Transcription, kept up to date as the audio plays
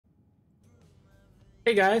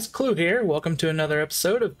Hey guys, Clue here. Welcome to another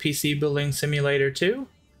episode of PC Building Simulator 2.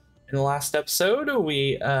 In the last episode,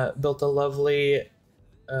 we built a lovely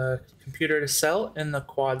computer to sell in the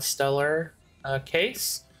Quad Stellar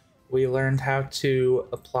case. We learned how to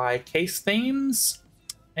apply case themes,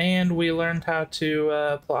 and we learned how to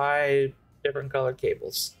apply different color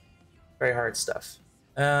cables. Very hard stuff.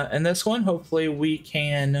 In this one, hopefully we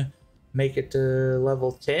can make it to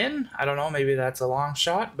level 10. I don't know, maybe that's a long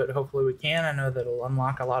shot, but hopefully we can. I know that it'll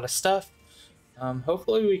unlock a lot of stuff.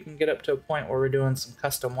 Hopefully we can get up to a point where we're doing some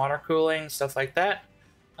custom water cooling, stuff like that.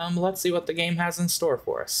 Let's see what the game has in store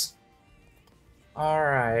for us.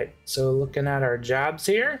 Alright, so looking at our jobs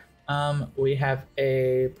here, we have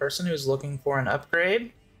a person who's looking for an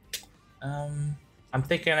upgrade. I'm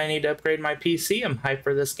thinking I need to upgrade my PC. I'm hyped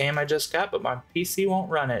for this game I just got, but my PC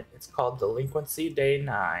won't run it. It's called Delinquency Day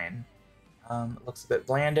 9. It looks a bit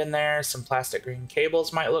bland in there. Some plastic green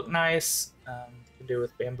cables might look nice. To do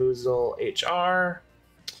with Bamboozle HR.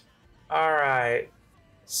 Alright,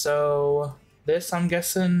 so this I'm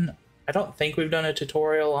guessing, I don't think we've done a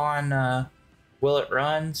tutorial on Will It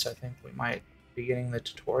Run, so I think we might be getting the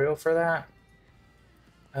tutorial for that.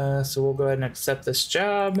 So we'll go ahead and accept this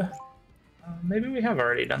job. Maybe we have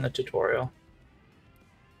already done the tutorial.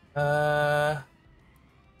 There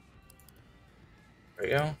we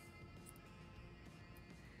go.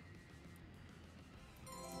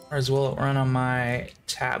 Or will it run on my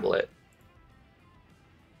tablet?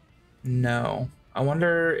 No. I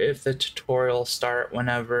wonder if the tutorial start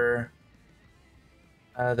whenever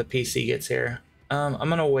the PC gets here. I'm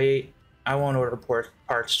gonna wait. I won't order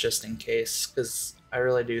parts just in case, because I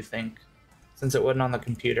really do think, since it wasn't on the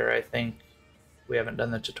computer, I think we haven't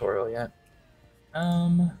done the tutorial yet.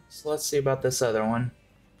 So let's see about this other one.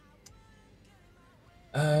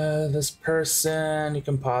 This person, you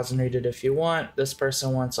can pause and read it if you want. This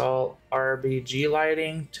person wants all RBG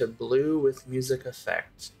lighting to blue with music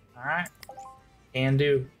effect. Alright, can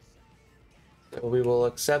do. So we will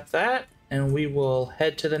accept that, and we will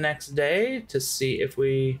head to the next day to see if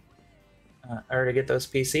we are to get those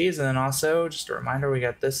PCs. And then also, just a reminder, we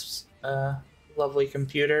got this lovely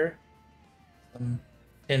computer. Some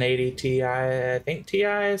 1080 Ti, I think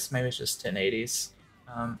TIs, maybe it's just 1080s.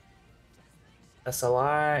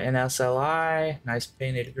 SLI and SLI, nice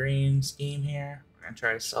painted green scheme here. We're gonna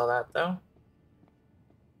try to sell that though.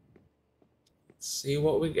 Let's see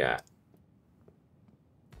what we got.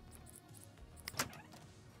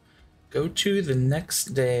 Go to the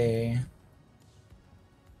next day.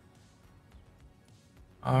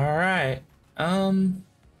 All right. All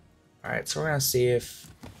right. So we're gonna see if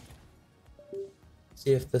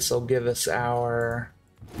this will give us our.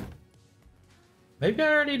 Maybe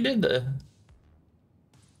I already did the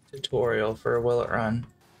tutorial for Will It Run.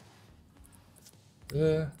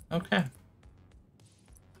 Okay.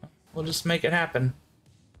 We'll just make it happen.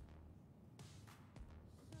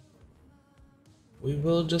 We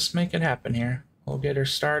will just make it happen here. We'll get her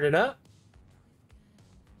started up.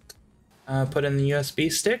 Put in the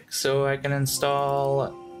USB stick so I can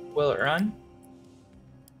install Will It Run.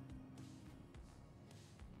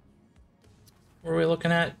 What are we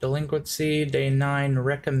looking at? Delinquency Day 9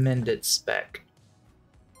 recommended spec.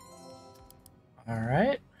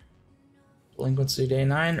 Alright. Delinquency Day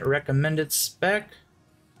 9 recommended spec.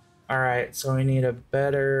 Alright, so we need a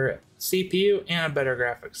better CPU and a better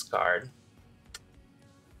graphics card.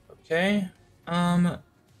 Okay.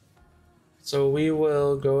 So we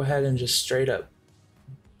will go ahead and just straight up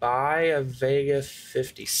buy a Vega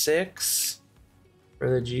 56 for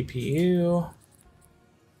the GPU.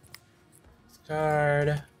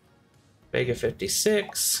 Card. Vega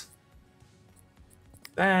 56.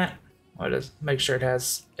 That. What is? Make sure it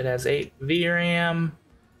has 8 VRAM.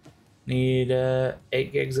 Need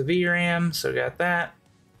 8 gigs of VRAM, so got that.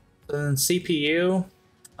 So then CPU.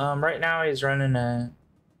 Right now he's running a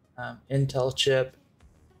Intel chip.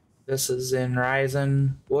 This is in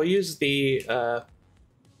Ryzen. We'll use the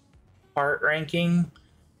part ranking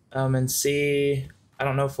and see. I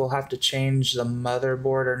don't know if we'll have to change the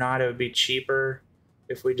motherboard or not. It would be cheaper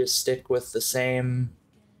if we just stick with the same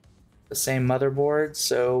motherboard.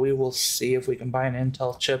 So we will see if we can buy an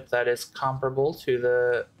Intel chip that is comparable to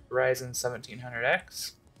the Ryzen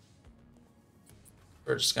 1700X.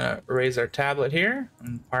 We're just gonna raise our tablet here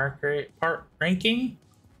and part ranking.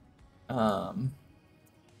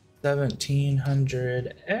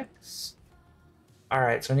 1700X. All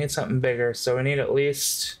right, so we need something bigger. So we need at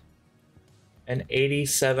least an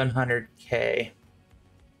 8700K.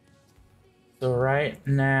 So right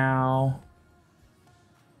now,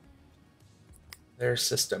 their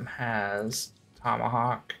system has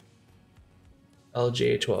Tomahawk,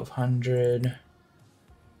 LGA 1200.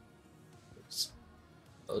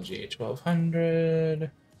 LGA 1200.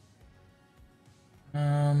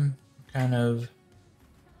 Kind of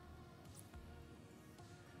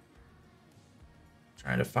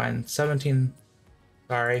trying to find 17.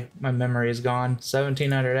 Sorry, my memory is gone.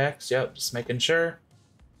 1700X. Yep, just making sure.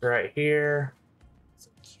 Right here. So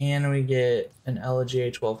can we get an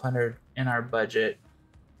LGA 1200 in our budget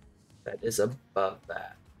that is above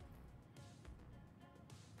that?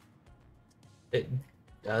 It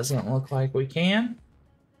doesn't look like we can.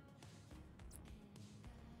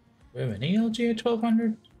 We have an LGA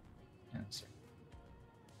 1200? Yes.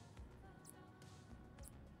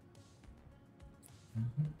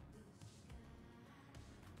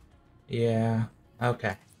 Yeah,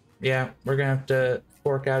 okay. Yeah, we're gonna have to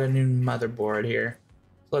fork out a new motherboard here.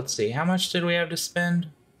 Let's see, how much did we have to spend?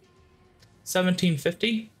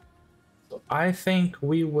 1750? So I think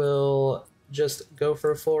we will just go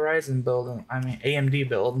for a full Ryzen build. I mean, AMD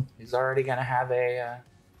build. He's already gonna have a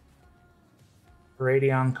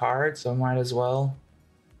Radeon card, so might as well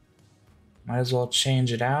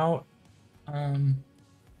change it out.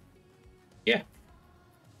 Yeah, I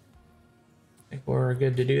think we're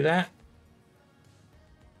good to do that.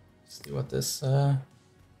 See what this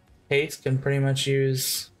case can pretty much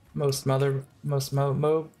use most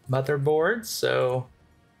motherboards. So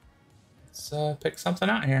let's pick something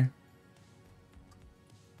out here.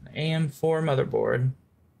 An AM4 motherboard.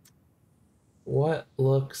 What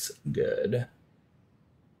looks good?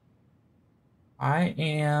 I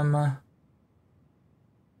am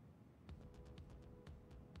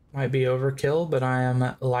might be overkill, but I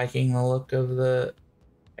am liking the look of the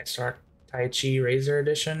Extra Tai Chi Razor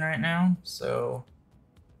Edition right now, so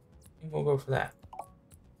I think we'll go for that.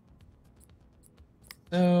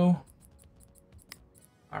 So,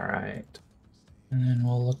 all right, and then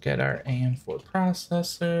we'll look at our AM4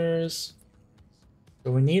 processors.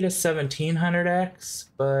 So we need a 1700X,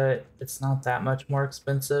 but it's not that much more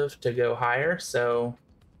expensive to go higher, so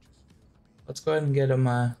let's go ahead and get them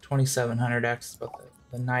a 2700X, but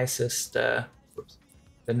the nicest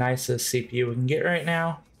CPU we can get right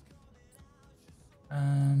now.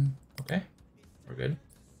 Okay, we're good.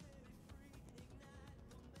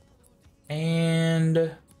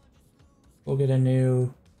 And we'll get a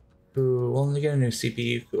new, we'll only get a new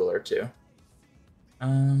CPU cooler too.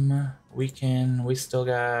 We still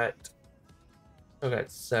got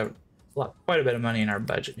quite a bit of money in our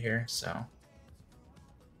budget here, so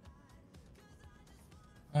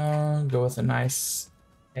go with a nice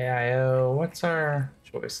AIO. What's our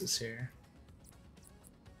choices here?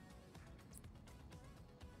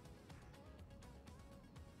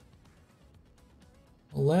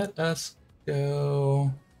 Let us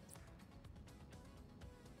go.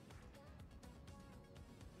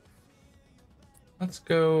 Let's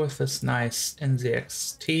go with this nice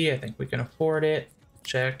NZXT. I think we can afford it.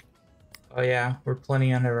 Check. Oh yeah, we're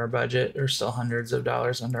plenty under our budget. We're still hundreds of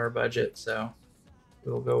dollars under our budget, so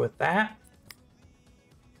we'll go with that.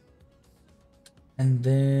 And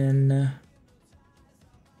then,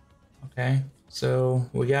 okay, so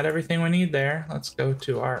we got everything we need there. Let's go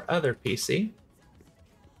to our other PC.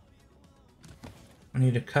 We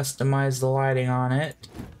need to customize the lighting on it.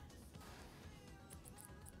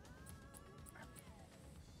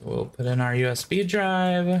 We'll put in our USB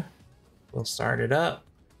drive. We'll start it up.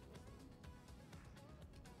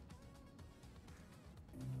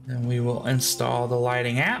 Then we will install the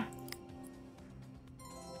lighting app.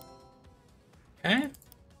 Okay.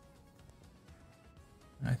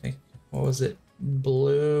 I think, what was it?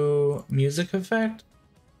 Blue music effect?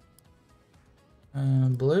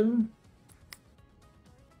 Blue.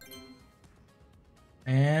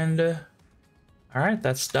 And all right,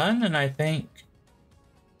 that's done. And I think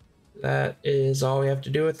that is all we have to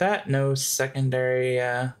do with that. No secondary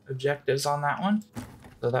objectives on that one.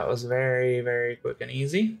 So that was very, very quick and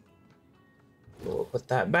easy. We'll put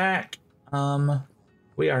that back.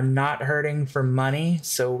 We are not hurting for money,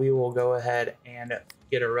 so we will go ahead and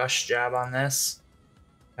get a rush job on this.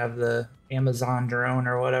 Have the Amazon drone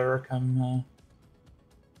or whatever come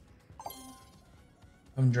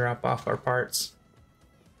drop off our parts.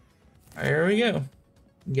 There we go.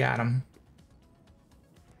 Got them.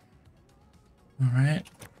 All right.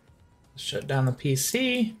 Shut down the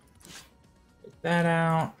PC. Take that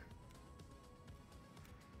out.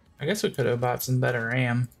 I guess we could have bought some better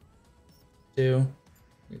RAM too.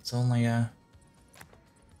 It's only a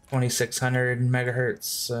 2600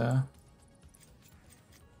 megahertz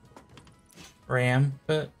RAM,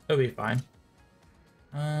 but it'll be fine.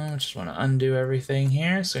 I just want to undo everything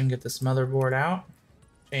here so we can get this motherboard out,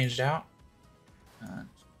 changed out.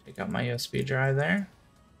 Take out my USB drive there.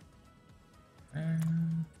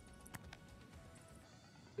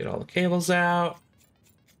 Get all the cables out.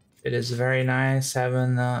 It is very nice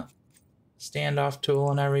having the standoff tool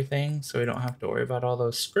and everything, so we don't have to worry about all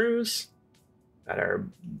those screws. Got our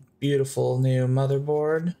beautiful new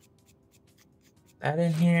motherboard. That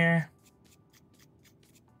in here.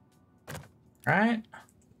 All right.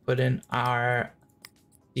 Put in our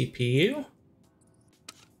CPU.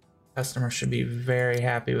 Customer should be very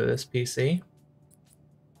happy with this PC.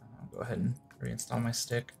 I'll go ahead and reinstall my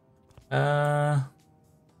stick.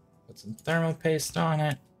 Put some thermal paste on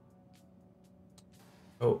it.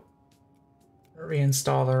 Oh,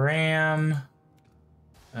 reinstall the RAM.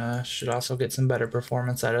 Should also get some better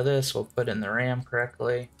performance out of this. We'll put in the RAM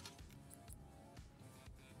correctly.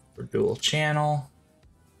 For dual channel.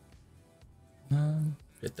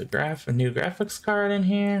 Get the a new graphics card in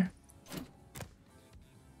here.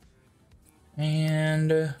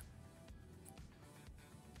 And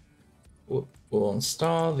we'll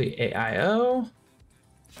install the AIO.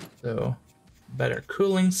 So better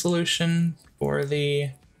cooling solution for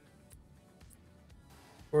the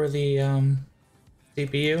CPU.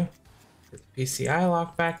 Get the PCI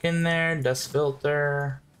lock back in there. Dust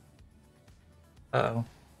filter. Uh-oh.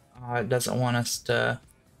 It doesn't want us to.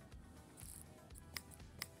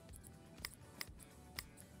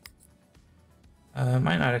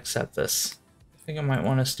 Might not accept this. I think it might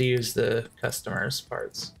want us to use the customer's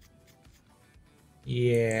parts.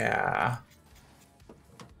 Yeah.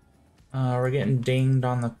 We're getting dinged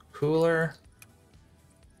on the cooler.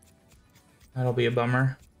 That'll be a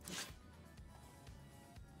bummer.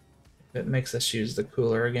 It makes us use the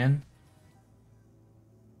cooler again.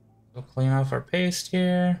 We'll clean off our paste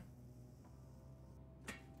here.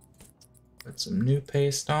 Put some new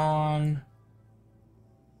paste on.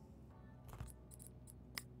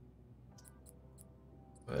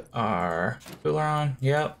 Put our cooler on.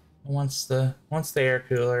 Yep. Once the air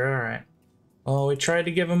cooler. All right. Well, we tried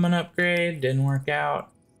to give them an upgrade. Didn't work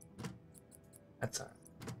out. That's all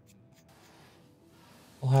right.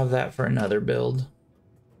 We'll have that for another build.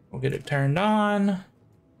 We'll get it turned on.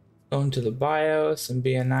 Go into the BIOS and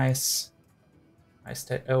be a nice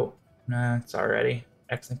oh, no, it's already.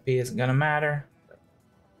 XMP isn't gonna matter.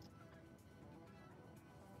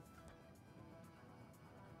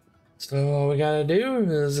 So all we gotta do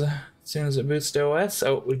is, as soon as it boots to OS,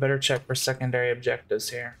 oh, we better check for secondary objectives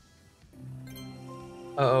here.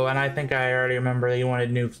 Uh oh, and I think I already remember you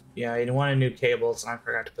wanted new cables, and I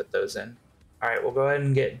forgot to put those in. All right, we'll go ahead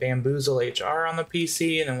and get Bamboozle HR on the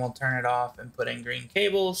PC, and then we'll turn it off and put in green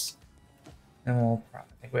cables. And I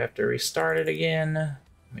think we have to restart it again.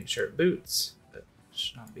 Make sure it boots. It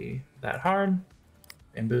should not be that hard.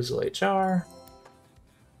 Bamboozle HR.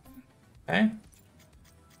 Okay.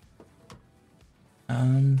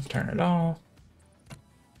 Turn it off.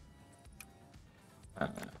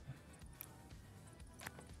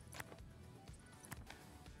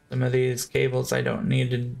 Some of these cables I don't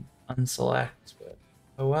need to unselect, but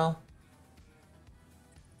oh well.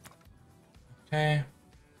 Okay.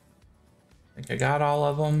 I think I got all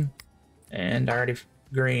of them. And already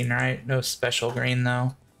green, right? No special green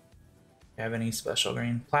though. Do you have any special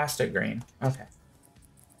green? Plastic green. Okay.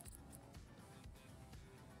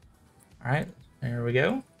 All right, there we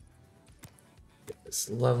go. Get this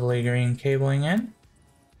lovely green cabling in.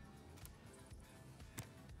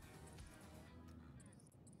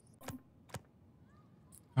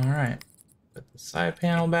 All right, put the side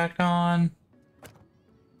panel back on.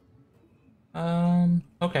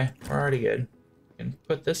 Okay, we're already good. We can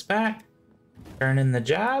put this back, turn in the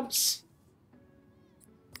jobs.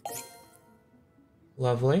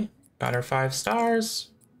 Lovely. Got our 5 stars.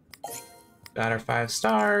 Got our 5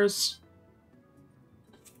 stars.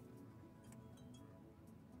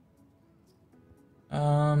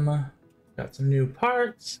 Got some new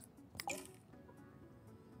parts.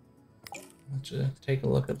 Let's just take a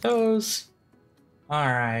look at those. All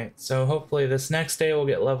right, so hopefully this next day we'll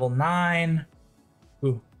get level 9.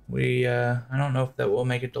 Ooh, I don't know if that will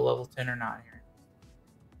make it to level 10 or not here.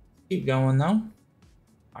 Keep going though.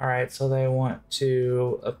 All right, so they want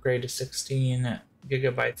to upgrade to 16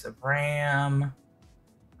 gigabytes of RAM,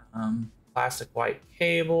 plastic white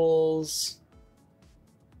cables.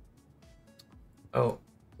 Oh,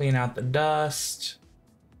 clean out the dust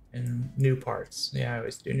and new parts. Yeah, I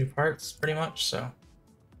always do new parts pretty much, so.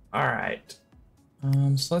 All right.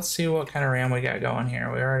 So let's see what kind of RAM we got going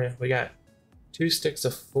here. We got 2 sticks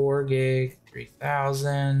of 4 gig,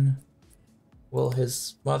 3000. Will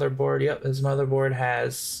his motherboard, yep, his motherboard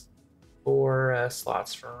has 4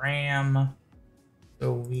 slots for RAM.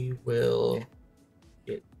 So we will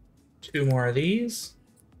get 2 more of these.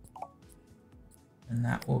 And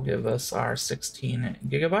that will give us our 16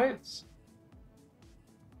 gigabytes.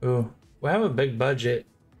 Ooh, we have a big budget.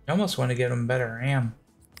 I almost want to get him better RAM.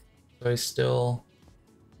 So he's still...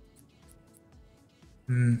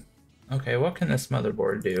 Okay, what can this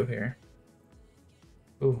motherboard do here?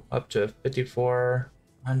 Ooh, up to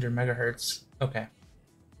 5400 megahertz. Okay.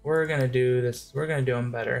 We're gonna do this. We're gonna do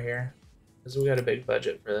him better here. Because we got a big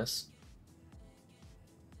budget for this.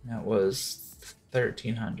 That was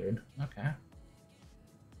 1300. Okay.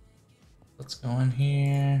 Let's go in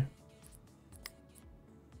here.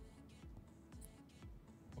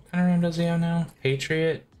 What kind of RAM does he have now?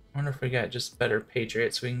 Patriot? I wonder if we got just better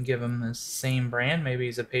Patriot so we can give him the same brand. Maybe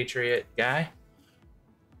he's a Patriot guy.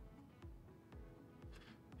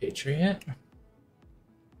 Patriot.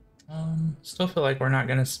 Still feel like we're not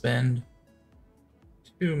gonna spend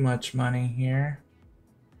too much money here.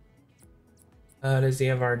 Does he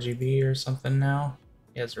have RGB or something now?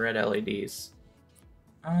 He has red LEDs.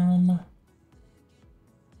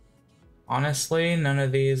 Honestly, none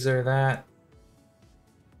of these are that.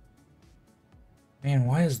 Man,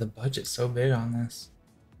 why is the budget so big on this?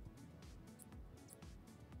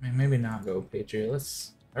 I mean, maybe not go Patriot.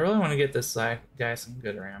 I really want to get this guy some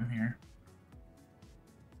good RAM here.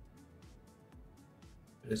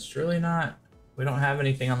 But it's really not. We don't have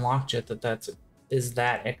anything unlocked yet that is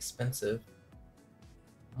that expensive.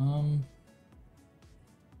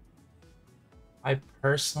 I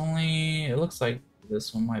personally, it looks like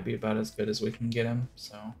this one might be about as good as we can get him.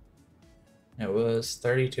 So it was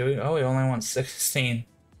 32. Oh, he only wants 16.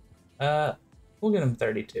 We'll get him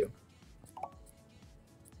 32.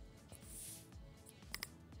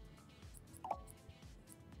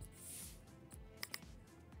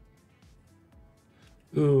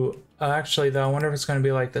 Ooh, actually though, I wonder if it's going to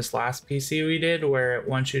be like this last PC we did where it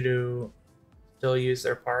wants you to still use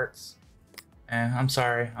their parts. I'm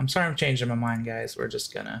sorry. I'm changing my mind, guys. We'll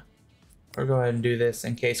go ahead and do this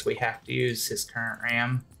in case we have to use his current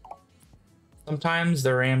RAM. Sometimes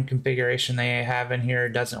the RAM configuration they have in here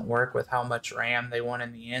doesn't work with how much RAM they want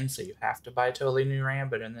in the end, so you have to buy totally new RAM,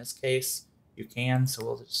 but in this case, you can, so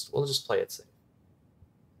we'll just play it safe.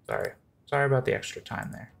 Sorry about the extra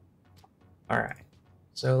time there. Alright.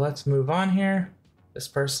 So let's move on here. This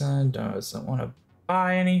person doesn't want to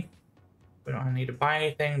buy any. We don't need to buy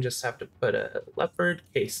anything, just have to put a leopard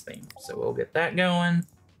case theme. So we'll get that going.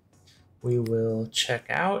 We will check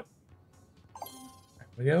out. There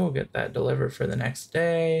we go, we'll get that delivered for the next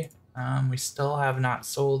day. We still have not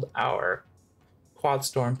sold our Quad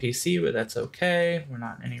Storm PC, but that's okay. We're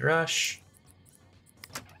not in any rush.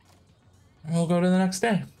 And we'll go to the next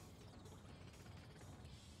day.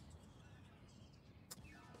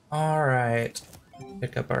 All right,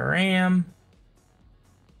 pick up our RAM.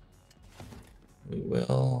 We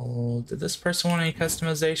will, did this person want any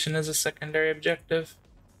customization as a secondary objective?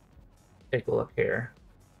 Take a look here.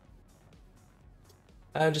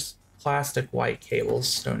 Just plastic white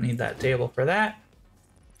cables, don't need that table for that.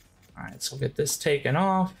 All right, so we'll get this taken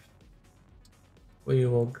off. We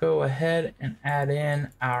will go ahead and add in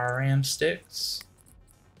our RAM sticks.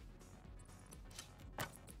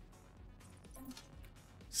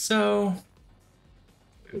 So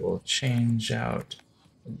we will change out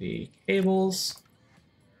the cables.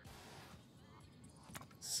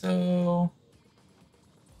 So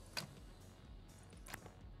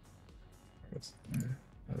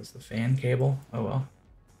that was the fan cable. Oh well.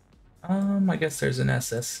 I guess there's an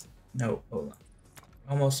SS. No, hold on.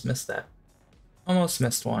 Almost missed that. Almost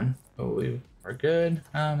missed one. But we are good.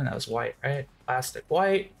 And that was white, right? Plastic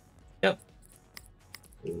white. Yep.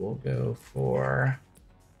 We will go for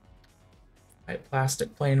white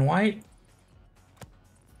plastic plain white.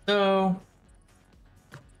 So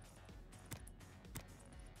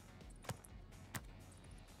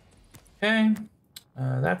okay,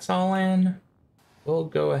 that's all in. We'll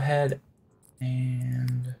go ahead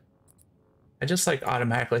and I just like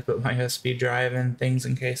automatically put my USB drive in things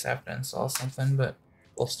in case I have to install something, but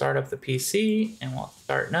we'll start up the PC, and while it's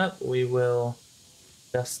starting up, we will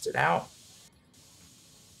dust it out.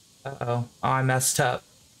 Uh-oh. Oh, I messed up.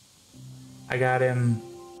 I got him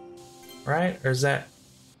right, or is that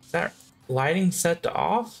lighting set to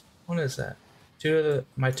off? What is that?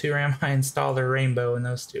 My two RAM I installed are rainbow, and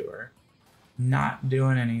those two are not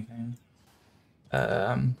doing anything.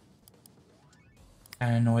 Kind of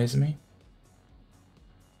annoys me.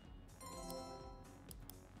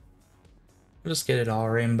 We'll just get it all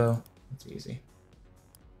rainbow. It's easy.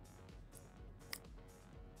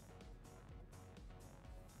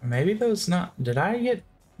 Or maybe those not. Did I get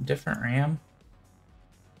different RAM?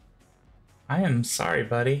 I am sorry,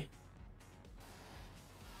 buddy.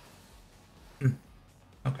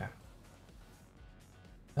 Okay.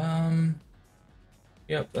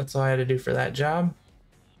 Yep, that's all I had to do for that job.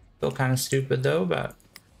 Feel kind of stupid though about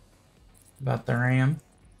the RAM.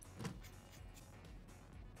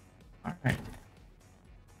 All right.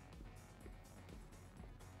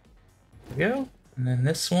 There we go. And then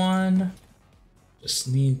this one, just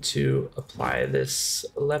need to apply this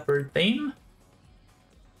leopard theme.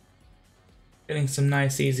 Getting some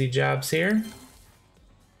nice easy jobs here.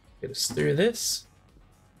 Get us through this.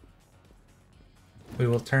 We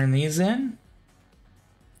will turn these in.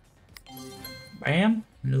 Bam,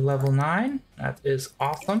 new level 9. That is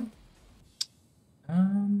awesome.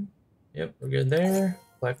 Yep, we're good there.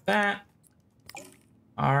 Collect that.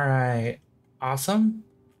 All right, awesome.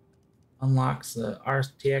 Unlocks the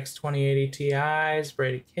RTX 2080 Ti's,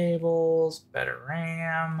 braided cables, better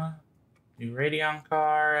RAM, new Radeon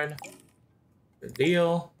card. Good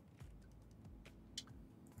deal.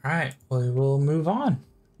 All right, we will move on.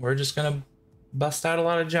 We're just gonna bust out a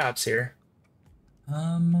lot of jobs here.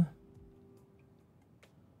 Can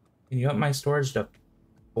you up my storage to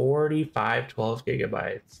 4512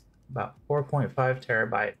 gigabytes? About 4.5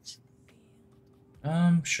 terabytes.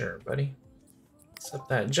 Sure, buddy. Accept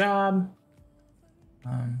that job.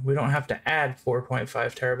 We don't have to add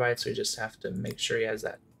 4.5 terabytes. We just have to make sure he has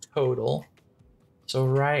that total. So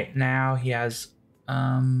right now he has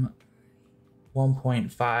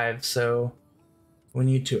 1.5. So we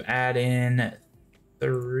need to add in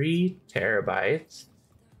 3 terabytes.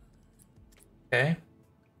 Okay.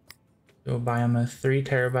 We'll buy him a 3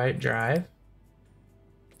 terabyte drive.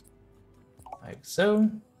 Like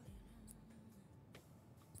so.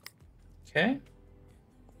 Okay.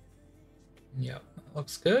 Yep, that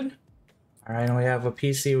looks good. All right, and we have a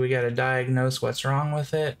PC. We got to diagnose what's wrong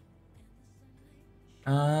with it.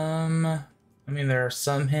 I mean, there are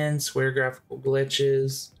some hints, weird graphical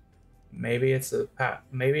glitches. Maybe it's the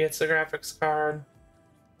graphics card.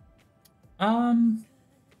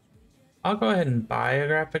 I'll go ahead and buy a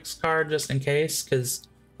graphics card just in case, because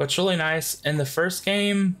what's really nice in the first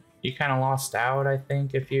game, you kind of lost out, I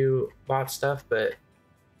think, if you bought stuff, but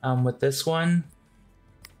with this one,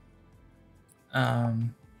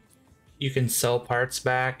 you can sell parts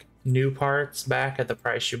back, new parts back at the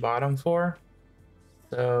price you bought them for.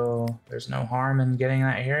 So there's no harm in getting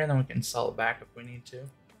that here, and then we can sell it back if we need to.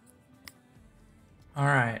 All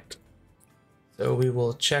right, so we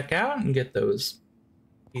will check out and get those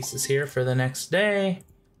pieces here for the next day.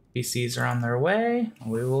 PCs are on their way.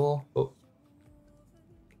 We will,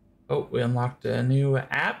 we unlocked a new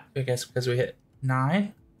app, I guess because we hit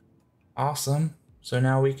 9. Awesome. So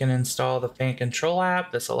now we can install the fan control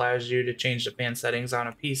app. This allows you to change the fan settings on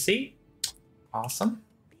a PC. Awesome.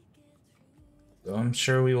 So I'm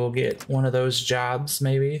sure we will get one of those jobs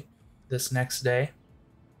maybe this next day.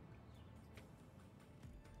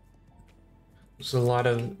 There's a lot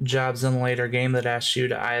of jobs in the later game that ask you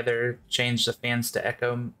to either change the fans to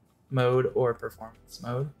echo mode or performance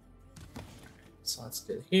mode. So let's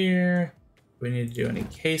get here. We need to do any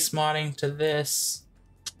case modding to this.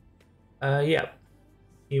 Yep.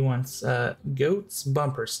 He wants goats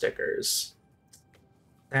bumper stickers.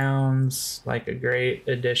 Sounds like a great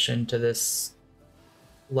addition to this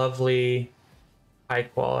lovely high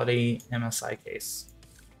quality MSI case.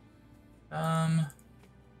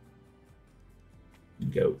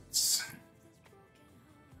 Goats.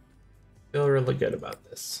 Feel really good about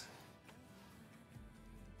this.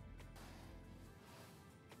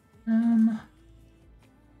 There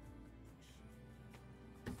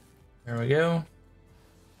we go.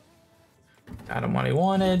 Got him what he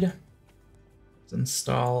wanted. Let's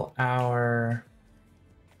install our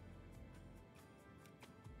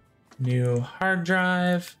new hard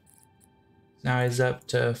drive. Now he's up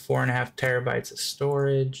to 4.5 terabytes of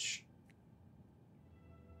storage.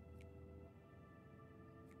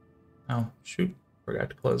 Oh, shoot. Forgot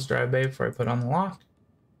to close drive bay before I put on the lock.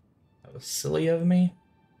 That was silly of me.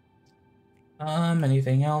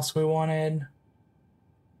 Anything else we wanted?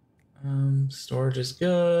 Storage is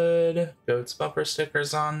good. Goat's bumper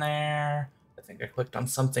stickers on there. I think I clicked on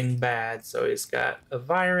something bad, so he's got a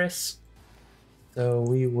virus. So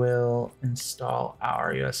we will install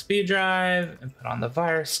our USB drive and put on the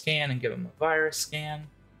virus scan and give him a virus scan.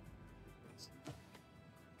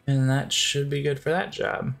 And that should be good for that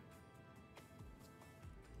job.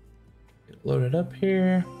 Get it loaded up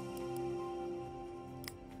here.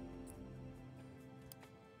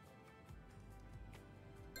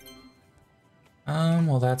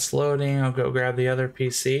 While that's loading, I'll go grab the other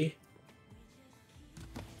PC.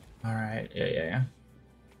 All right, yeah.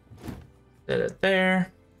 Did it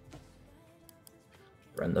there.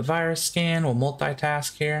 Run the virus scan. We'll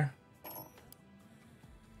multitask here.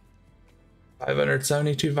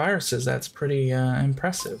 572 viruses. That's pretty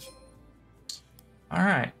impressive. All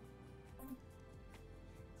right.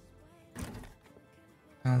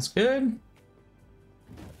 Sounds good.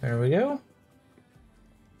 There we go.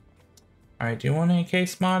 Alright, do you want any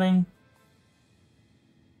case modding?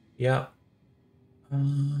 Yep.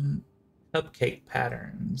 Cupcake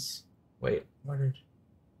patterns. Wait, where did...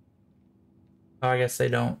 Oh, I guess they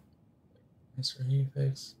don't. Mr.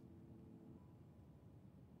 Fix.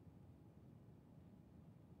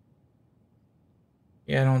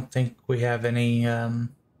 Yeah, I don't think we have any, no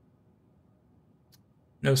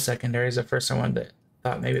secondaries. At first I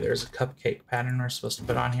thought maybe there's a cupcake pattern we're supposed to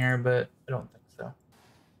put on here, but I don't think so.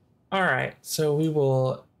 Alright, so we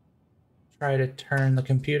will try to turn the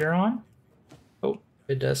computer on. Oh,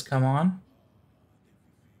 it does come on.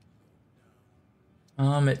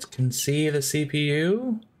 It can see the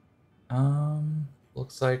CPU.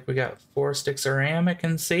 Looks like we got 4 sticks of RAM it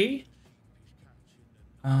can see.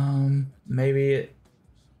 Maybe it...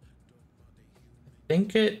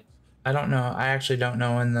 I don't know. I actually don't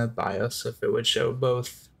know in the BIOS if it would show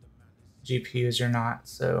both GPUs or not,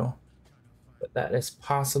 so... But that is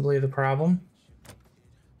possibly the problem.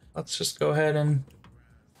 Let's just go ahead and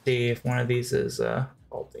see if one of these is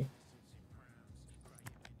faulty.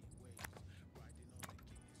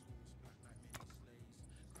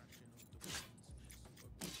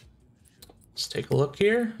 Let's take a look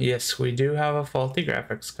here. Yes, we do have a faulty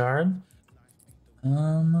graphics card.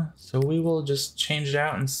 So we will just change it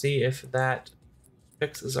out and see if that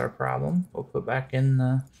fixes our problem. We'll put back in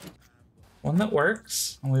the one that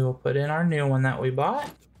works, and we will put in our new one that we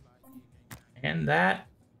bought. And that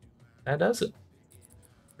does it.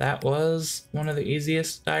 That was one of the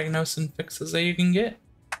easiest diagnosing fixes that you can get.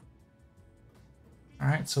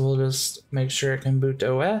 Alright, so we'll just make sure it can boot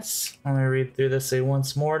to OS. Let me read through this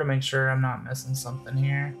once more to make sure I'm not missing something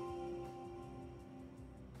here.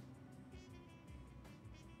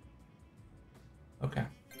 Okay.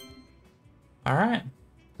 Alright,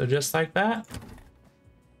 so just like that,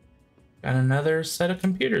 got another set of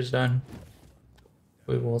computers done.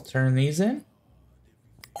 We will turn these in.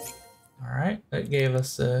 Alright, that gave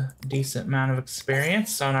us a decent amount of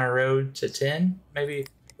experience on our road to 10, maybe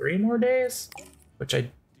 3 more days. Which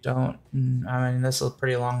I mean, this is a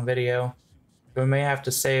pretty long video. We may have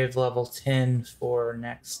to save level 10 for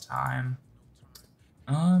next time.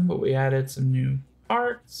 But we added some new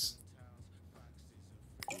parts.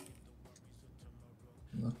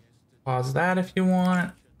 Pause that if you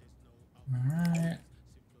want. Alright.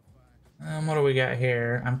 What do we got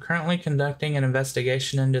here? I'm currently conducting an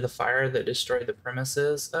investigation into the fire that destroyed the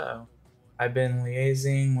premises. Uh-oh. I've been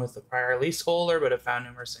liaising with the prior leaseholder, but have found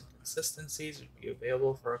numerous inconsistencies. Would be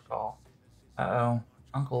available for a call. Uh-oh.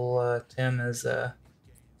 Uncle Tim is in a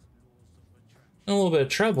little bit of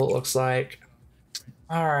trouble, it looks like.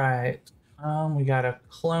 Alright. We got a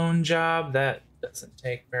clone job. That doesn't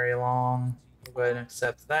take very long. We'll go ahead and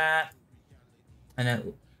accept that.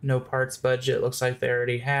 And no parts budget. Looks like they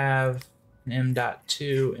already have an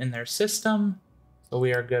M.2 in their system. So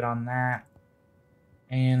we are good on that.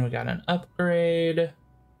 And we got an upgrade.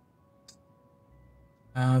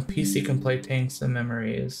 PC can play tanks and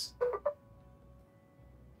memories.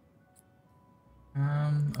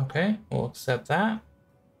 Okay, we'll accept that.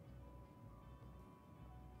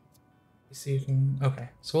 PC can, okay,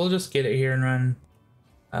 so we'll just get it here and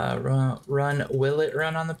will it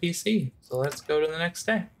run on the PC? So let's go to the next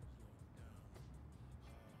day.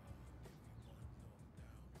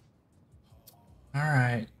 All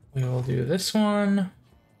right, we will do this one.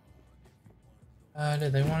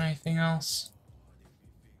 Did they want anything else?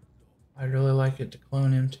 I'd really like it to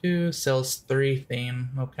clone him too. Cells 3 theme,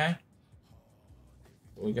 okay.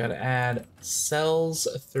 We gotta add Cells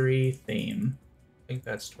 3 theme. I think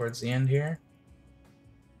that's towards the end here.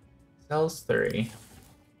 Cells 3.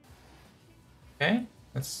 Okay,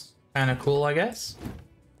 that's kind of cool, I guess.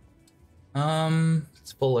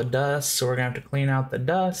 It's full of dust, so we're gonna have to clean out the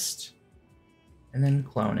dust and then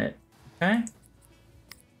clone it, okay?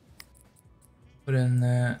 Put in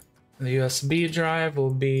the USB drive. Will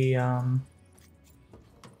be installing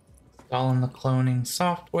the cloning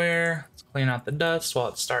software. Let's clean out the dust while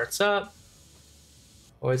it starts up.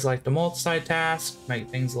 Always like to multitask, make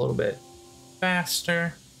things a little bit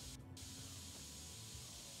faster.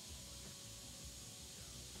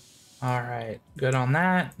 All right, good on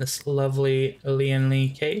that. This lovely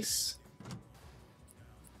Clulyan case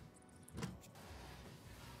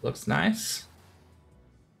looks nice.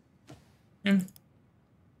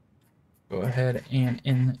 Go ahead and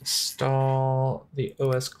install the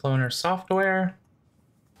OS Cloner software.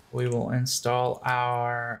 We will install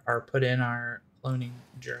or put in our cloning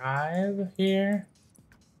drive here,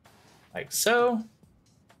 like so.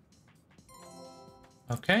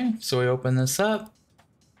 Okay, so we open this up.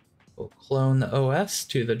 We'll clone the OS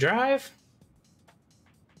to the drive.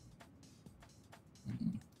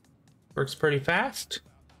 Works pretty fast.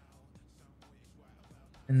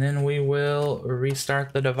 And then we will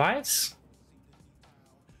restart the device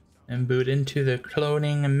and boot into the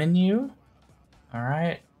cloning menu. All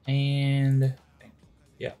right, and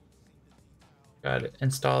yeah, got to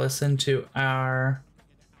install this into our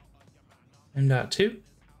M.2.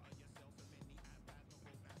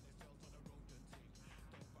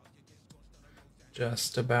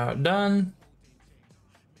 Just about done.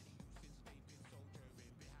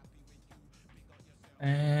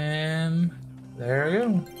 And there we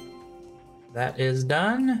go. That is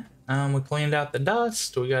done. We cleaned out the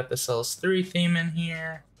dust. We got the Cells 3 theme in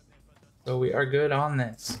here. So we are good on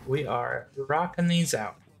this. We are rocking these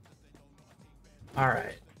out. All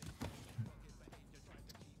right.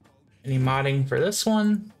 Any modding for this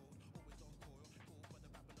one?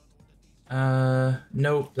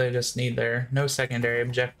 Nope, they just need no secondary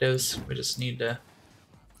objectives. We just need to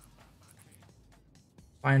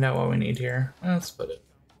find out what we need here. Let's put it.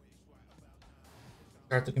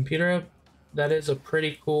 Start the computer up. That is a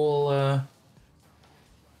pretty cool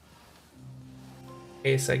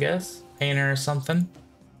case, I guess. Painter or something.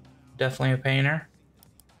 Definitely a painter.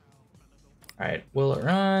 Alright, will it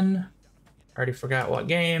run? Already forgot what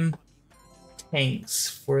game. Tanks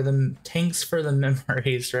for the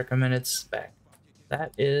memories recommended spec.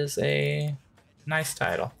 That is a nice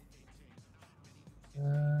title.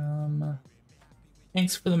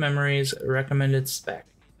 Tanks for the memories recommended spec.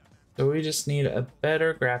 So we just need a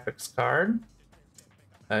better graphics card.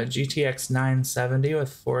 GTX 970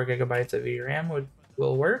 with 4 gigabytes of VRAM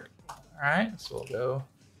will work. All right, so we'll go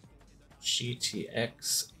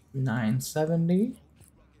GTX 970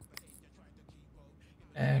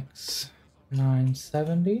 X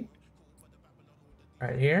 970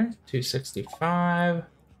 right here, 265.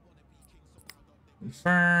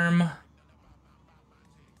 Confirm.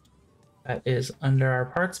 That is under our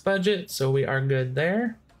parts budget, so we are good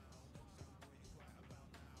there.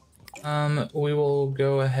 We will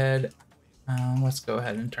go ahead. Let's go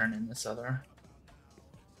ahead and turn in this other.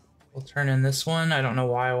 We'll turn in this one. I don't know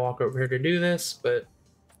why I walk over here to do this, but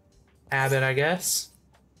habit, I guess.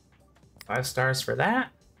 5 stars for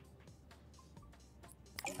that.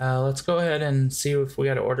 Let's go ahead and see if we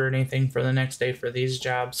got to order anything for the next day for these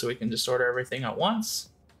jobs, so we can just order everything at once.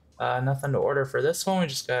 Nothing to order for this one. We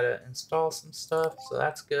just gotta install some stuff, so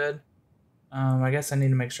that's good. I guess I need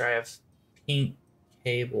to make sure I have pink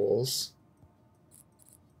cables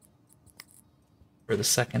for the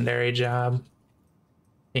secondary job.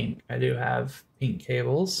 Pink. I do have pink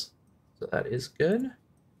cables, so that is good.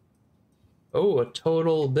 Oh, a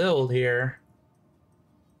total build here.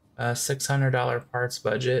 $600 parts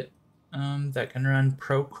budget that can run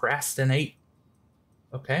Procrastinate.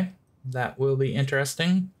 Okay, that will be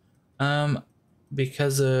interesting.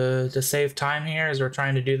 Because to save time here as we're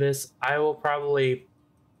trying to do this, I will probably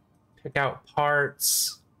pick out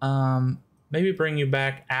parts, maybe bring you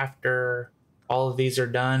back after all of these are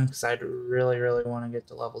done, because I'd really want to get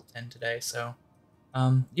to level 10 today. So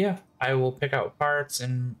yeah, I will pick out parts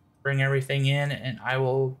and bring everything in, and I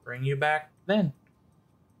will bring you back then.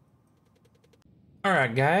 All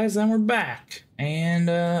right, guys, and we're back, and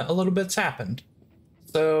a little bit's happened.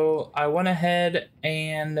 So I went ahead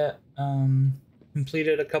and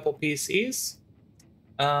completed a couple PCs.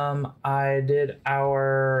 I did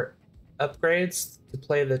our upgrades to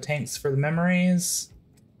play the tanks for the memories.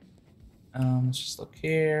 Let's just look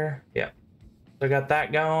here. Yeah, so I got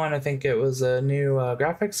that going. I think it was a new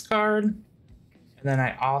graphics card. And then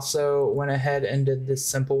I also went ahead and did this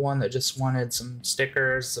simple one that just wanted some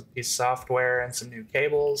stickers, a piece of software, and some new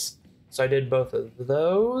cables. So I did both of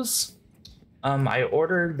those. I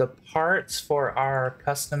ordered the parts for our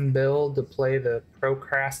custom build to play the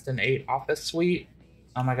Procrastinate Office Suite.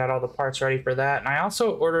 I got all the parts ready for that. And I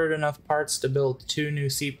also ordered enough parts to build 2 new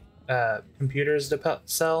computers to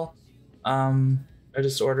sell. I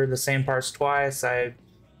just ordered the same parts twice. I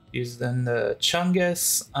used then the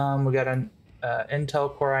Chungus. We got an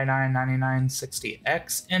Intel Core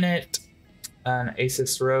i9-9960X in it, an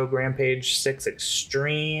Asus ROG Rampage 6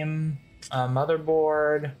 Extreme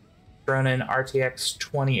motherboard, Ronin RTX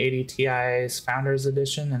 2080 Ti's Founders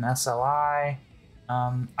Edition and SLI.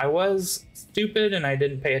 I was stupid and I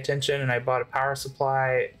didn't pay attention, and I bought a power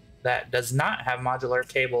supply that does not have modular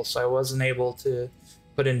cables, so I wasn't able to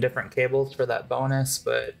put in different cables for that bonus,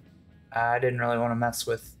 but I didn't really want to mess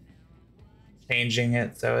with changing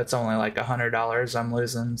it, so it's only like $100 I'm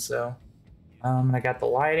losing. So I got the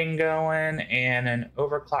lighting going and an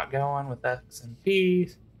overclock going with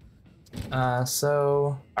XMP.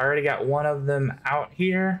 So I already got one of them out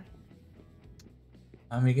here.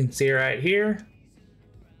 You can see right here.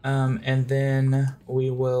 And then we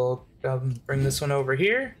will bring this one over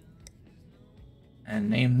here and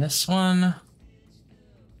name this one.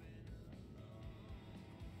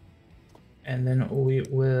 And then we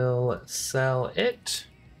will sell it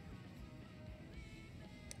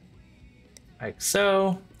like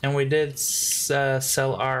so. And we did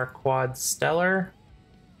sell our Quad Stellar,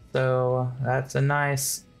 so that's a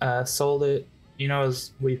nice. Sold it, you know,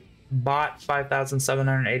 as we bought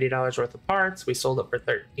 $5,780 worth of parts. We sold it for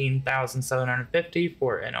 $13,750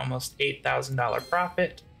 for an almost $8,000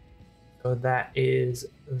 profit. So that is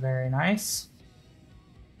very nice.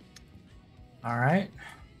 All right.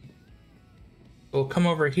 We'll come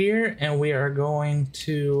over here and we are going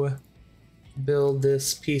to build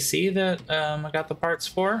this PC that I got the parts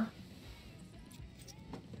for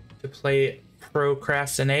to play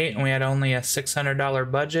Procrastinate, and we had only a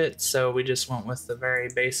 $600 budget, so we just went with the very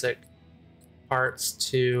basic parts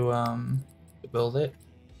to build it.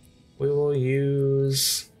 We will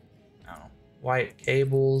use white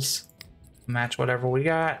cables to match whatever we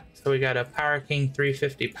got. So we got a Power King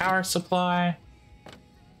 350 power supply.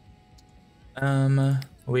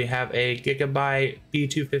 We have a Gigabyte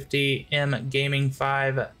B250M Gaming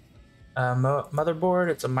 5 motherboard.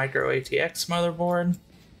 It's a micro ATX motherboard.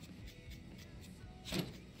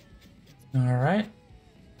 All right.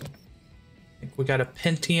 I think we got a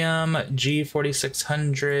Pentium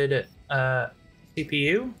G4600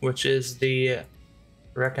 CPU, which is the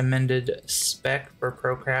recommended spec for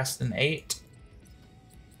Procrastinate.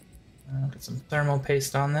 Get some thermal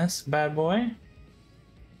paste on this bad boy.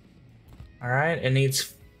 All right, it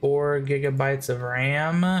needs 4 gigabytes of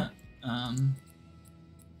RAM.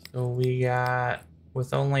 So we got,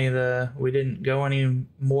 with only we didn't go any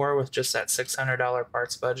more with just that $600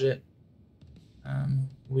 parts budget.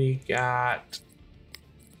 We got,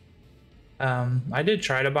 I did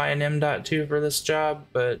try to buy an M.2 for this job,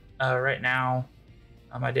 but right now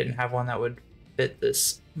I didn't have one that would fit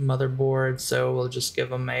this motherboard, so we'll just give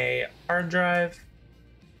them a hard drive.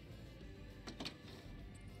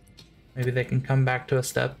 Maybe they can come back to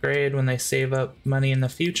us to upgrade when they save up money in the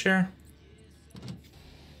future.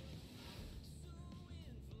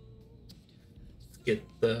 Get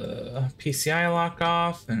the PCI lock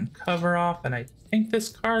off and cover off, and I think this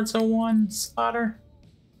card's a 1-slotter.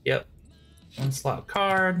 Yep, 1-slot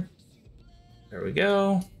card. There we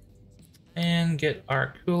go. And get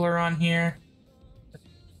our cooler on here.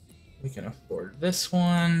 We can afford this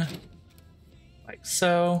one, like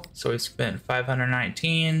so. So we spent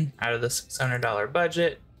 $519 out of the $600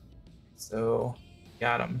 budget. So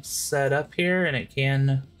got them set up here, and it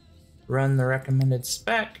can run the recommended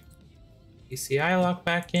spec. PCI lock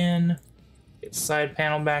back in, get side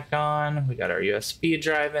panel back on. We got our USB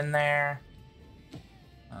drive in there.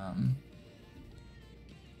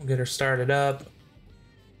 We'll get her started up.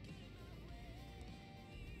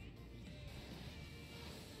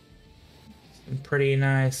 Some pretty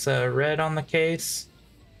nice red on the case.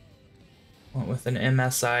 Went with an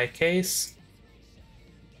MSI case.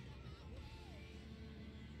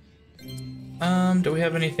 Do we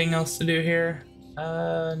have anything else to do here?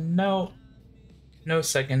 No. No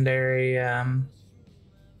secondary,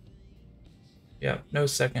 yep, no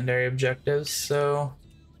secondary objectives, so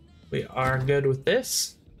we are good with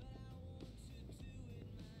this.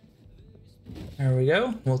 There we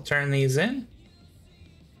go. We'll turn these in.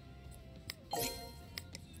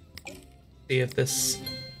 See if this,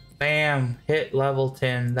 bam, hit level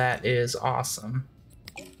 10. That is awesome.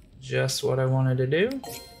 Just what I wanted to do. Go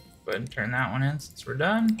ahead and turn that one in since we're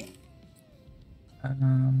done.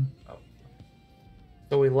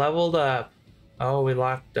 So we leveled up. Oh, we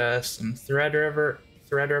locked some Threadripper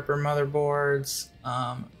motherboards,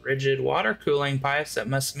 rigid water cooling pipes. That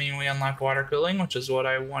must mean we unlocked water cooling, which is what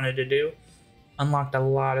I wanted to do. Unlocked a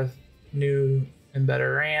lot of new and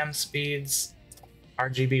better RAM speeds,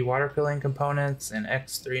 RGB water cooling components, and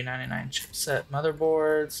X399 chipset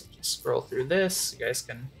motherboards. Just scroll through this. You guys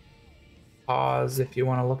can pause if you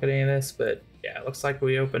want to look at any of this, but yeah, it looks like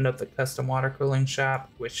we opened up the custom water cooling shop,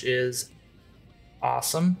 which is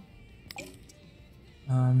awesome.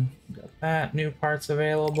 Got that, new parts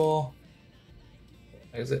available.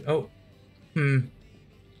 Is it? Oh,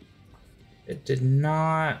 it did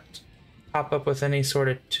not pop up with any sort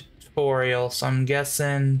of tutorial, so I'm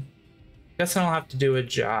guessing I'll have to do a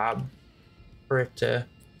job for it to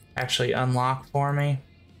actually unlock for me.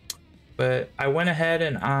 But I went ahead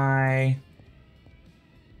and I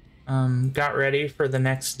got ready for the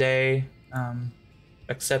next day.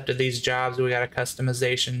 Accepted these jobs. We got a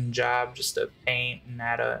customization job just to paint and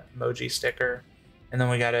add a emoji sticker. And then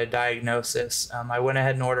we got a diagnosis. I went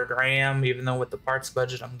ahead and ordered RAM, even though with the parts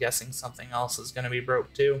budget, I'm guessing something else is going to be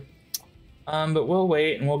broke too. But we'll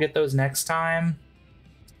wait and we'll get those next time.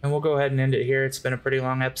 And we'll go ahead and end it here. It's been a pretty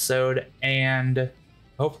long episode, and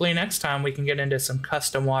hopefully next time we can get into some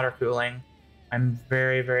custom water cooling. I'm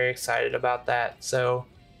very, very excited about that. So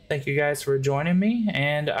thank you guys for joining me,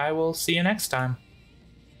 and I will see you next time.